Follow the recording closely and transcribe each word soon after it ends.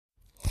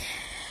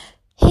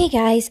Hey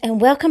guys,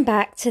 and welcome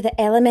back to the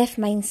LMF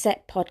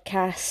Mindset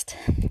podcast.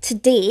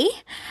 Today,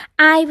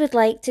 I would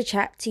like to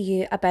chat to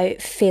you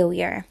about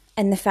failure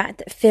and the fact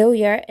that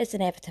failure is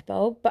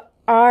inevitable, but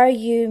are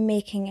you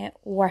making it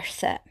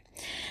worth it?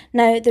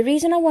 Now, the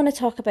reason I want to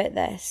talk about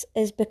this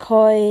is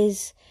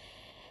because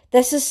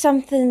this is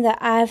something that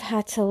I've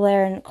had to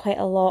learn quite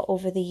a lot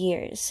over the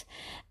years,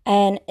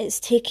 and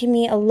it's taken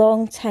me a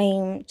long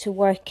time to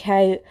work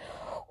out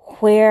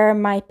where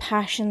my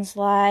passions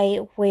lie,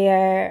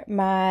 where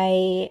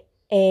my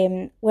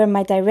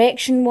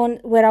direction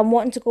where I'm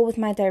wanting to go with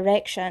my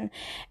direction,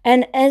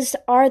 and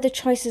are the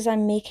choices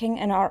I'm making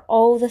and are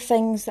all the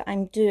things that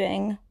I'm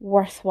doing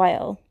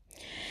worthwhile.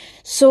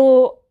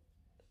 So,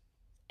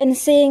 in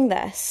saying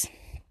this,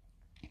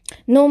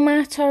 no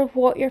matter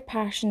what your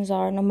passions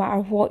are, no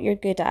matter what you're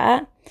good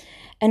at,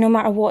 and no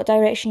matter what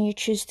direction you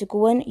choose to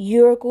go in,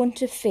 you're going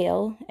to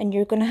fail and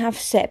you're going to have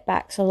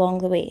setbacks along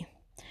the way.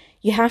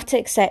 You have to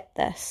accept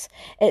this.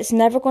 It's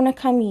never going to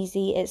come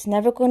easy. It's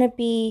never going to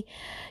be,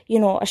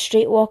 a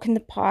straight walk in the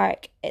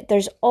park.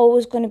 There's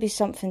always going to be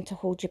something to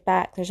hold you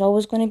back. There's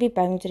always going to be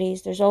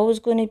boundaries. There's always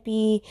going to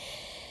be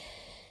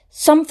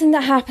something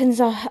that happens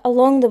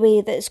along the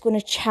way that's going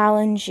to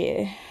challenge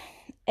you.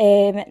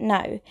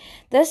 Now,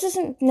 this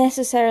isn't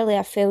necessarily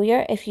a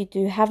failure if you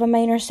do have a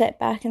minor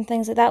setback and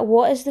things like that.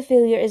 What is the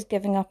failure is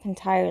giving up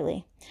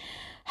entirely.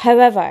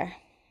 However,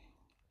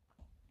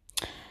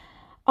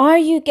 are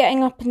you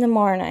getting up in the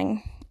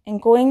morning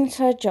and going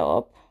to a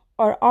job,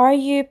 or are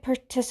you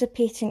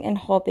participating in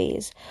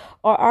hobbies,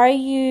 or are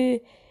you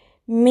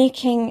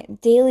making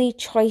daily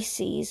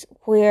choices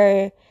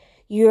where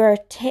you're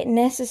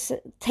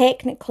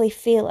technically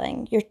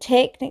failing? You're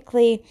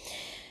technically...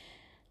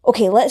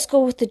 Okay, let's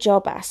go with the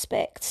job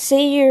aspect.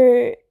 Say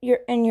you're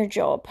in your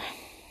job,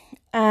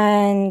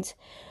 and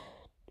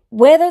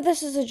whether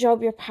this is a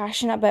job you're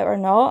passionate about or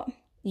not,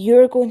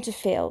 you're going to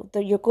fail.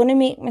 You're going to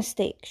make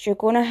mistakes. You're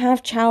going to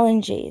have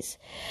challenges.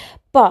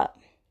 But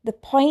the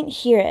point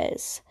here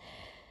is,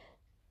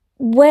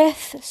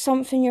 with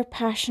something you're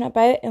passionate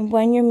about, and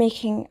when you're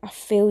making a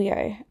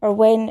failure, or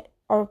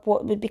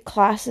what would be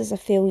classed as a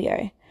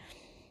failure,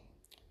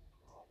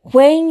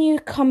 when you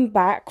come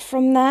back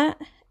from that,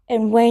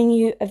 and when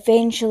you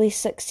eventually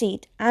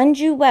succeed, and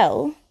you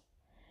will,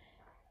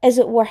 is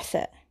it worth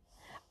it?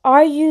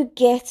 Are you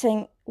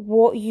getting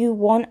what you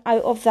want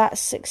out of that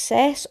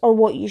success, or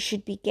what you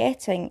should be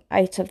getting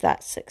out of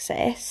that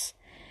success,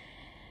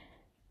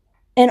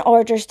 in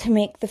order to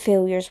make the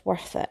failures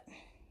worth it?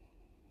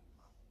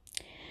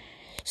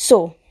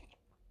 So,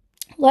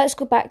 let's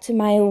go back to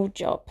my old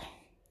job.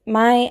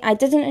 I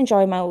didn't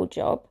enjoy my old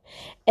job.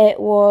 It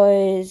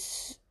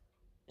was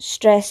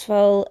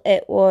stressful.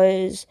 It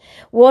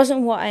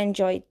wasn't what I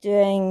enjoyed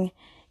doing.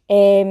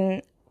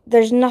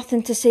 There's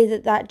nothing to say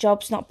that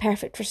job's not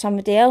perfect for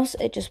somebody else.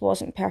 It just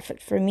wasn't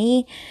perfect for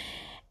me.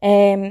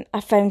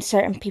 I found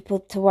certain people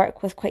to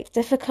work with quite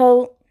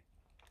difficult.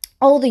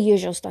 All the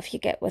usual stuff you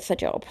get with a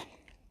job.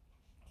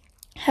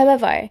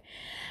 However,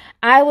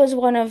 I was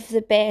one of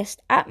the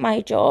best at my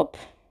job,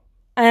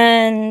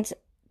 and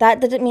that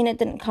didn't mean it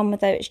didn't come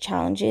without its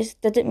challenges,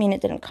 didn't mean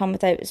it didn't come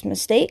without its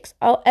mistakes.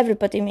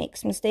 Everybody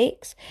makes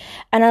mistakes,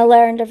 and I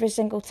learned every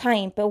single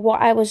time. But what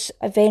I was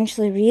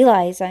eventually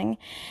realising,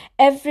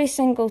 every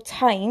single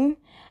time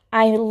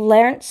I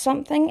learned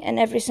something, and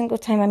every single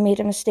time I made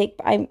a mistake,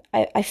 but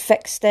I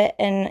fixed it,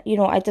 and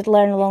I did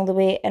learn along the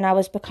way, and I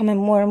was becoming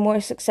more and more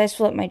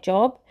successful at my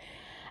job.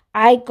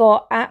 I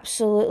got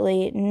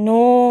absolutely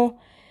no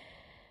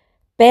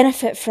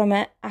benefit from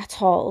it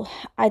at all.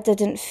 I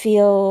didn't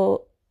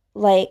feel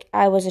like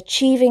I was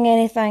achieving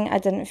anything. I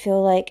didn't feel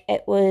like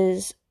it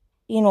was,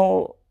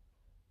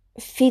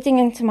 feeding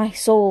into my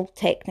soul,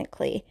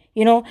 technically.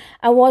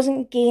 I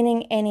wasn't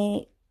gaining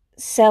any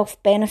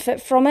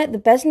self-benefit from it. The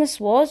business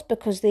was,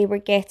 because they were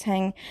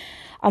getting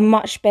a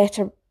much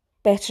better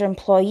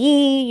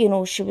employee.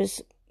 She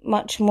was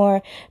much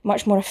more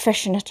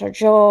efficient at her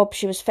job.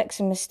 She was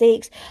fixing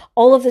mistakes.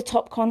 All of the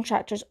top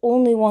contractors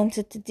only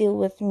wanted to deal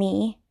with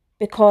me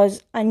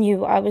because I knew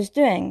what I was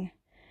doing.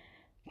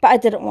 But I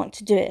didn't want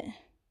to do it.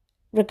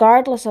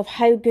 Regardless of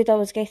how good I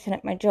was getting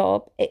at my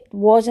job, it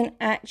wasn't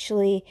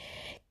actually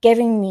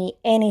giving me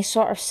any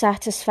sort of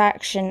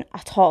satisfaction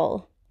at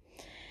all.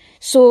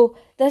 So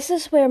this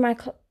is where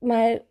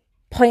my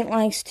point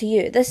lies to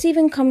you. This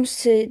even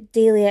comes to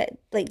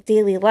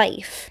daily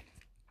life.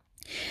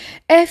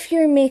 If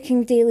you're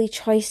making daily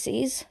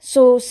choices,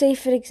 so say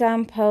for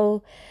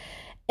example,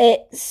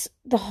 it's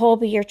the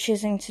hobby you're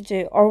choosing to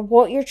do, or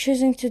what you're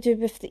choosing to do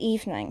with the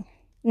evening.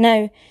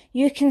 Now,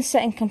 you can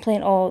sit and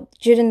complain,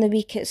 during the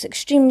week it's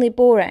extremely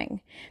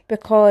boring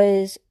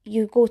because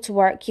you go to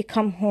work, you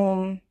come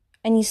home,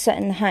 and you sit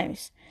in the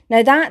house.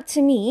 Now, that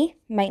to me,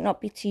 might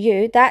not be to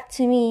you, that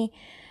to me,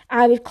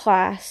 I would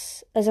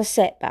class as a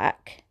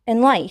setback in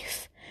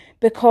life,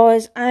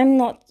 because I'm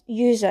not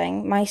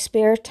using my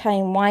spare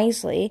time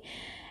wisely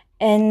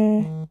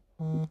in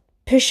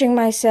pushing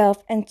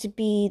myself and to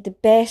be the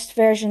best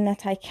version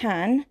that I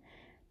can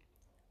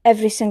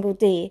every single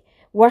day.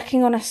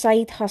 working on a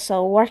side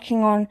hustle,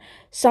 working on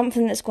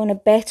something that's going to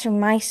better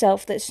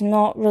myself that's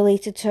not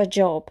related to a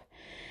job.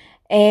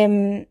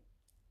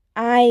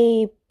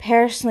 I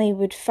personally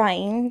would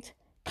find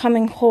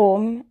coming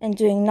home and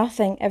doing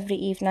nothing every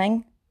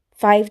evening,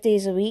 5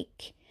 days a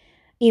week,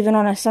 even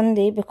on a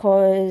Sunday,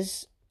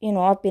 because, you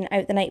know, I've been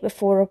out the night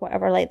before or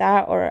whatever like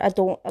that, or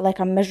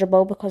I'm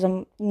miserable because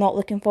I'm not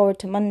looking forward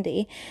to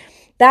Monday.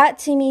 That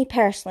to me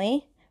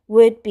personally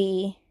would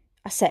be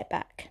a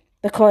setback,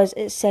 because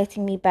it's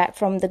setting me back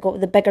from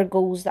the bigger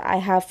goals that I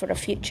have for a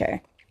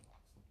future.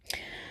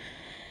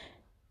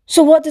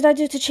 So what did I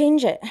do to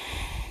change it?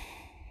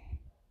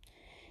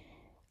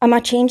 Am I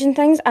changing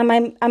things? Am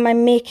I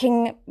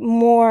making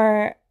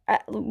more?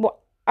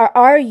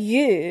 Are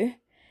you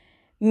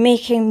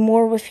making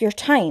more with your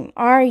time?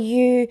 Are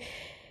you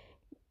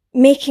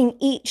making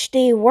each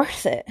day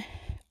worth it?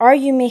 Are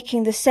you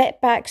making the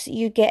setbacks that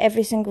you get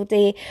every single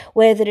day,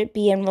 whether it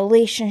be in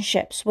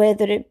relationships,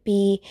 whether it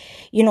be,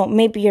 you know,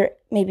 maybe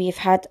you've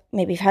had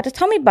a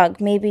tummy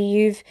bug, maybe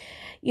you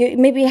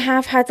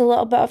have had a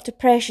little bit of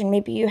depression,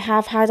 maybe you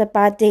have had a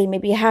bad day,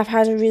 maybe you have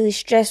had a really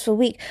stressful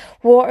week.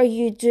 What are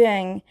you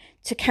doing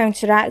to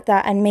counteract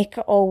that and make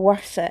it all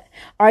worth it?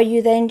 Are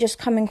you then just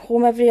coming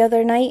home every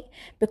other night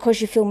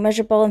because you feel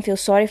miserable and feel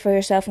sorry for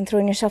yourself and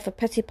throwing yourself a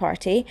pity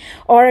party?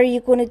 Or are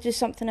you going to do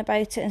something about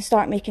it and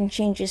start making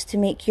changes to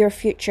make your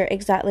future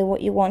exactly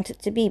what you want it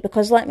to be?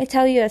 Because let me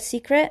tell you a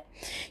secret,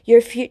 your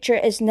future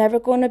is never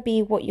going to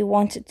be what you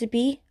want it to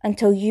be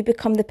until you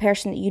become the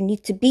person that you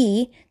need to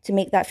be to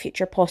make that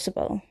future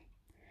possible.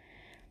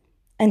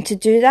 And to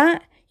do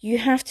that, you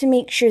have to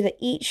make sure that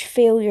each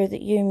failure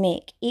that you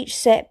make, each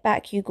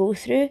setback you go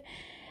through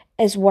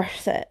is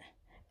worth it.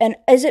 And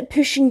is it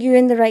pushing you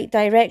in the right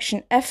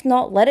direction? If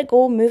not, let it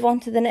go, move on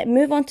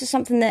to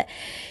something that,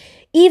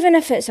 even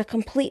if it's a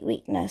complete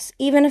weakness,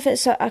 even if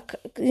it's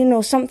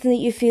something that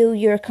you feel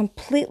you're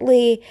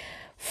completely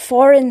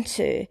foreign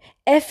to,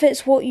 if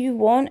it's what you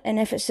want and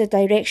if it's the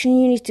direction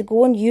you need to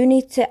go in, you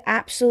need to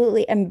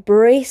absolutely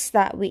embrace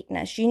that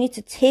weakness. You need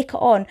to take it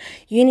on.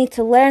 You need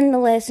to learn the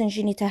lessons.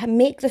 You need to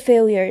make the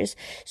failures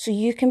so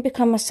you can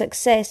become a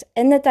success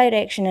in the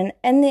direction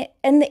and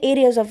in the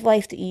areas of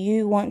life that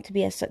you want to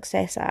be a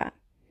success at.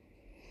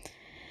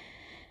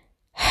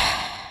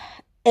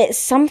 It's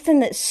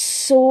something that's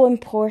so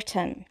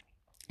important.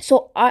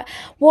 So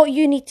what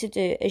you need to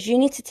do is you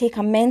need to take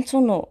a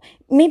mental note,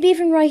 maybe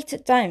even write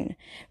it down.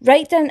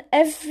 Write down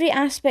every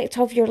aspect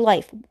of your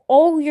life,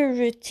 all your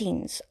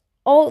routines,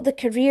 all the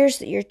careers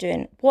that you're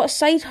doing. What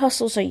side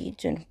hustles are you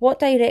doing? What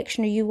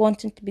direction are you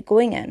wanting to be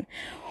going in?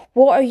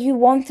 What are you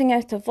wanting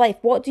out of life?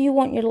 What do you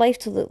want your life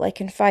to look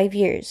like in 5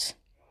 years?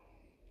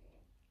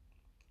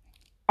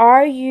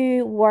 Are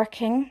you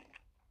working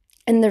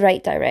in the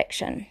right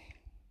direction?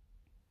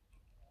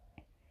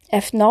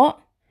 If not,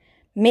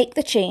 make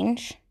the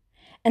change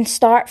and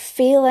start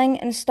failing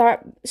and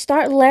start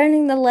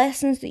learning the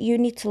lessons that you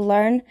need to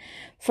learn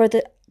for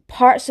the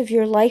parts of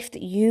your life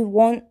that you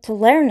want to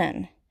learn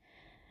in.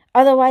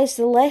 Otherwise,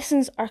 the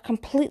lessons are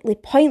completely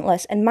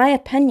pointless, in my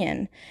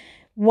opinion.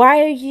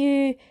 Why are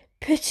you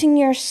putting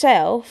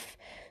yourself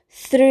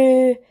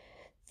through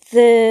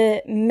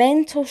the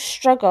mental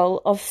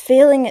struggle of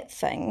failing at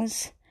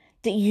things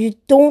that you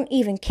don't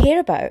even care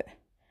about?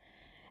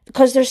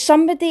 Because there's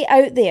somebody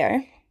out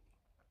there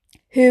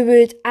who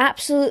would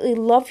absolutely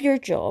love your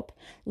job,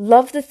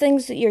 love the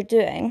things that you're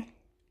doing,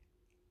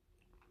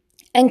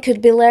 and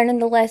could be learning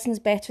the lessons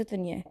better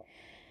than you.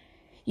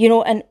 You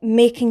know, and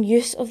making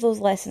use of those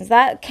lessons.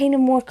 That kind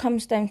of more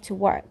comes down to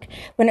work.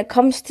 When it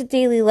comes to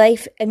daily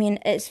life, I mean,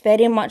 it's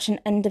very much an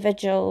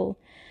individual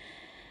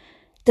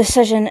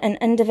decision, an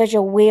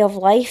individual way of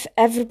life.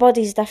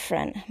 Everybody's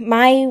different.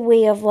 My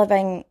way of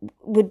living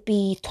would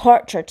be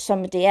torture to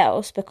somebody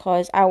else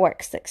because I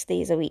work 6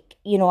 days a week.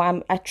 You know,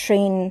 I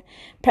train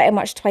pretty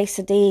much twice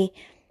a day.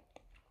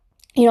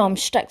 You know, I'm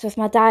strict with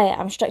my diet.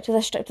 I'm strict with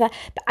this, strict with that.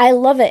 But I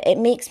love it. It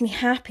makes me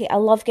happy. I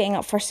love getting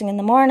up first thing in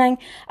the morning.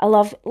 I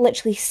love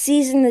literally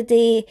seizing the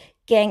day,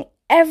 getting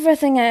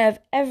everything out of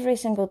every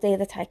single day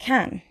that I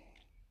can.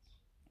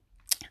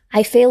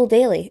 I fail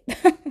daily.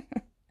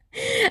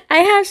 I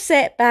have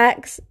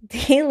setbacks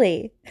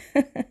daily.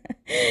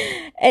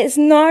 It's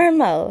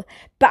normal,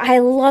 but I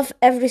love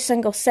every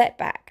single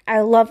setback. I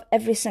love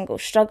every single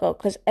struggle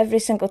because every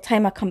single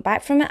time I come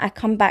back from it, I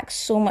come back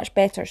so much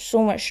better,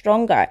 so much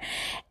stronger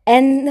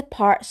in the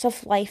parts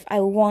of life I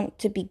want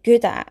to be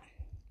good at.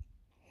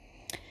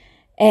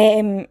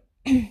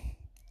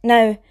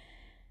 Now,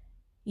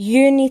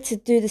 you need to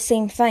do the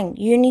same thing.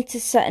 You need to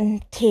sit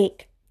and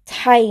take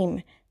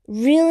time.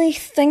 Really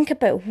think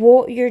about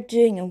what you're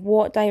doing and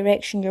what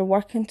direction you're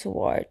working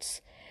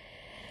towards.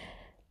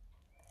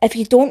 If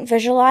you don't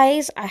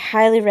visualize, I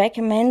highly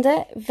recommend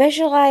it.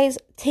 Visualize,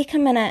 take a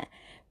minute,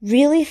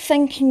 really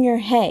think in your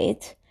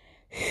head,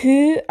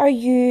 who are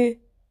you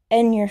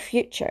in your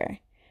future?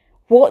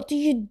 What do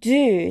you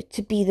do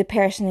to be the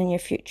person in your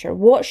future?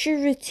 What's your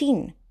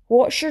routine?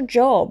 What's your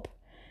job?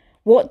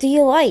 What do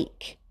you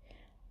like?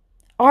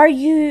 Are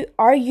you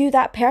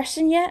that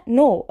person yet?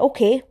 No.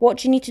 Okay, what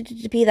do you need to do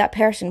to be that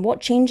person?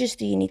 What changes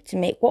do you need to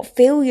make? What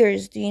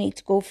failures do you need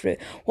to go through?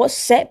 What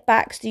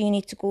setbacks do you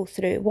need to go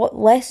through? What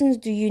lessons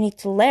do you need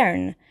to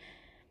learn?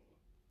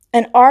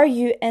 And are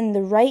you in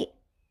the right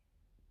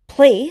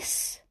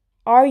place?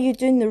 Are you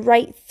doing the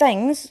right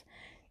things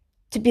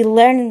to be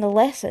learning the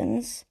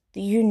lessons that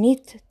you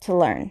need to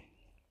learn?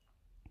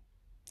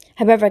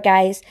 However,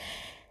 guys,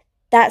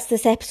 that's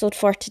this episode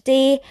for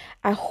today.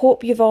 I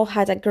hope you've all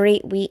had a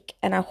great week,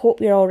 and I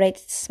hope you're all ready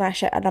to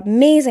smash out an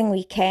amazing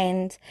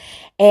weekend.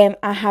 I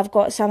have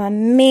got some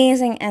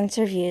amazing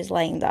interviews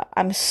lined up.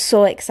 I'm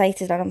so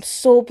excited and I'm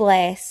so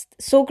blessed,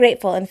 so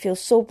grateful, and feel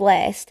so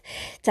blessed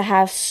to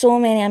have so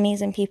many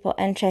amazing people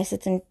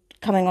interested in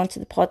coming onto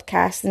the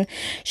podcast and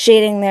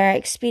sharing their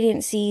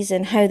experiences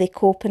and how they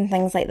cope and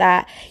things like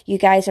that. You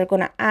guys are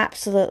going to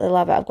absolutely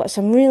love it. I've got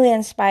some really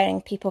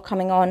inspiring people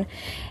coming on.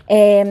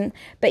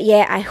 But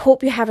yeah, I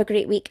hope you have a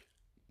great week.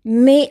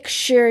 Make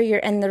sure you're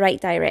in the right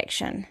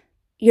direction.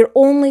 You're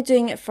only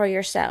doing it for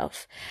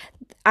yourself.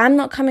 I'm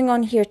not coming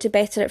on here to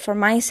better it for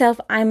myself.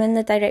 I'm in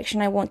the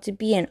direction I want to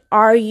be in.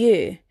 Are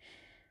you?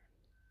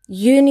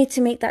 You need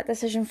to make that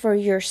decision for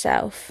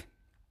yourself.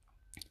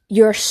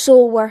 You're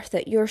so worth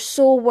it. You're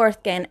so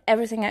worth getting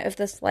everything out of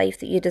this life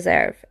that you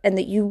deserve and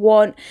that you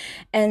want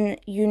and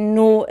you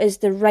know is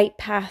the right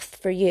path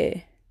for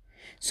you.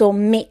 So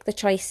make the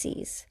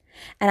choices.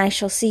 And I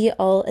shall see you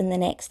all in the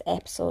next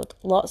episode.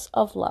 Lots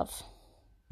of love.